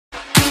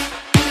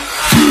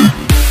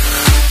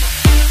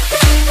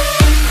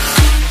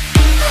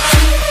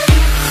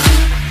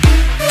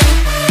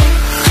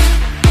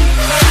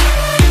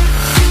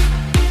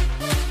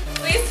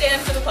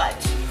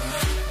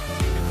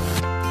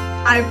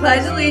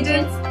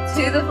allegiance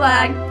to the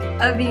flag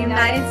of the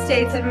United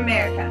States of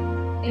America,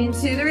 and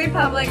to the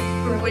republic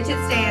for which it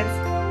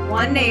stands,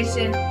 one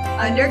nation,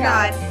 under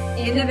God,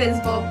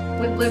 indivisible,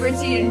 with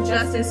liberty and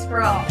justice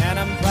for all. And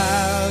I'm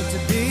proud to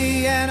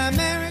be an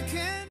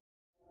American.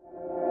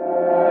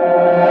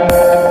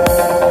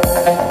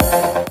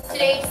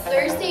 Today is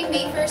Thursday,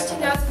 May 1st,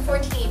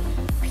 2014.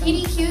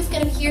 PDQ is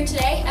going to be here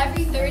today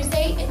every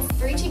Thursday. It's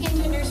 3 chicken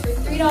tenders for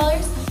 $3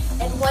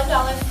 and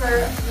 $1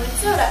 for one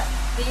soda.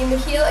 The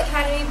McKeel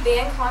Academy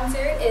band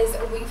concert is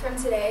a week from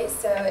today,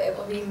 so it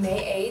will be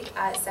May 8th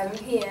at 7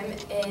 p.m.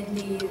 in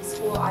the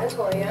school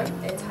auditorium.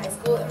 It's high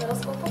school and middle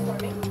school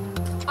performing.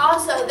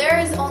 Also, there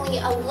is only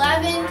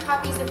 11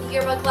 copies of the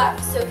yearbook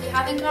left, so if you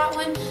haven't got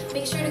one,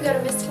 make sure to go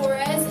to Ms.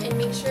 Torres and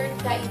make sure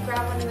that you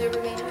grab one of the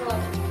remaining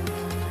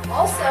 11.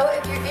 Also,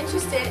 if you're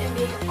interested in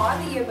being on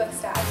the yearbook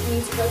staff, you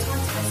need to go talk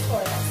to Ms.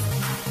 Torres.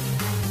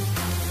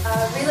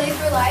 Relay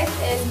for Life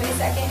is May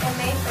 2nd and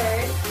May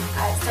 3rd.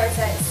 It starts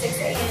at 6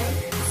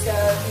 a.m. So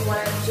if you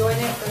want to join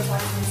it, go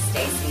talk to Ms.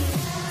 Stacy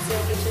to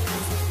get your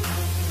consent.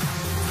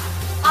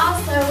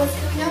 Also, what's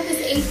coming up is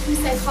AP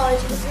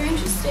Psychology. If you're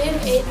interested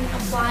in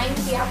applying,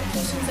 the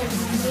applications are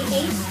due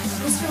May 8th.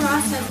 Mr.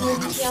 Ross has more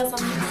details on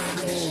the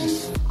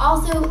application.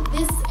 Also,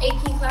 this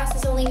AP class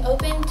is only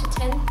open to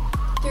 10th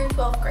through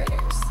 12th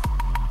graders.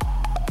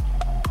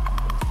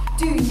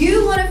 Do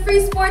you want a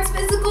free sports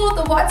physical at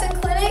the Watson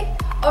Clinic?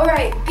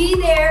 Alright, be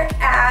there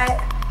at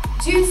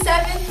June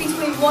 7th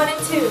between 1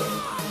 and 2.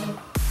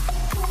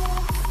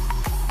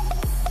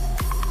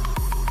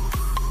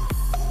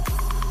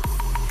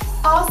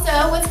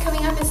 Also, what's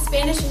coming up is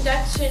Spanish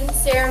induction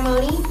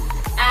ceremony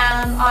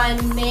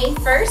on May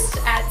 1st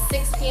at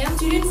 6 p.m.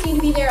 Students need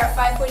to be there at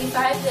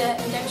 5:45.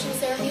 The induction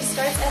ceremony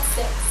starts at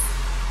 6.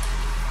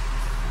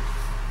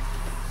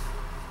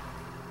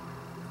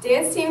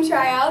 Dance team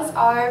tryouts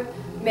are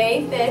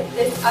May 5th,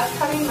 this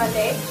upcoming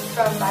Monday,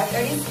 from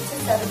 5:30 to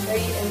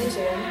 7:30 in the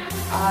gym.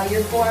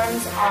 Your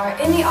forms are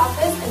in the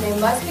office and they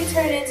must be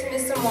turned in to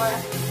Mr. Moore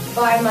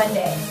by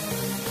Monday.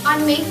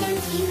 On May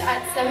 13th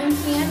at 7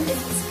 p.m. is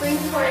the Spring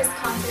Chorus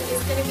Concert.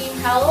 It's going to be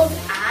held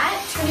at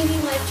Trinity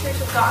Life Church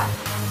of God.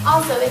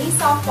 Also, any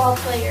softball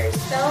players,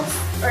 belts,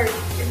 or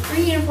your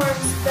 3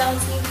 uniforms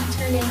belts need to be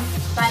turned in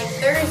by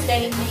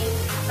Thursday, May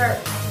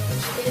 1st,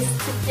 which is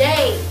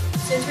today.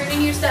 So turn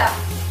in your stuff.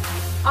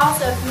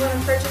 Also, if you want to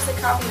purchase a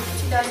copy of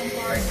the 2014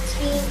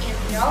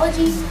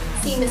 Anthology,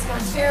 see Miss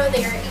Montero.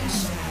 They are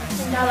each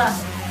 $10. That's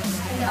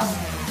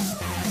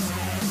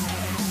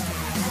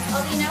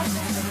all the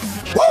announcements.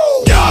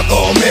 Y'all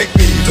gon' make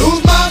me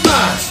lose my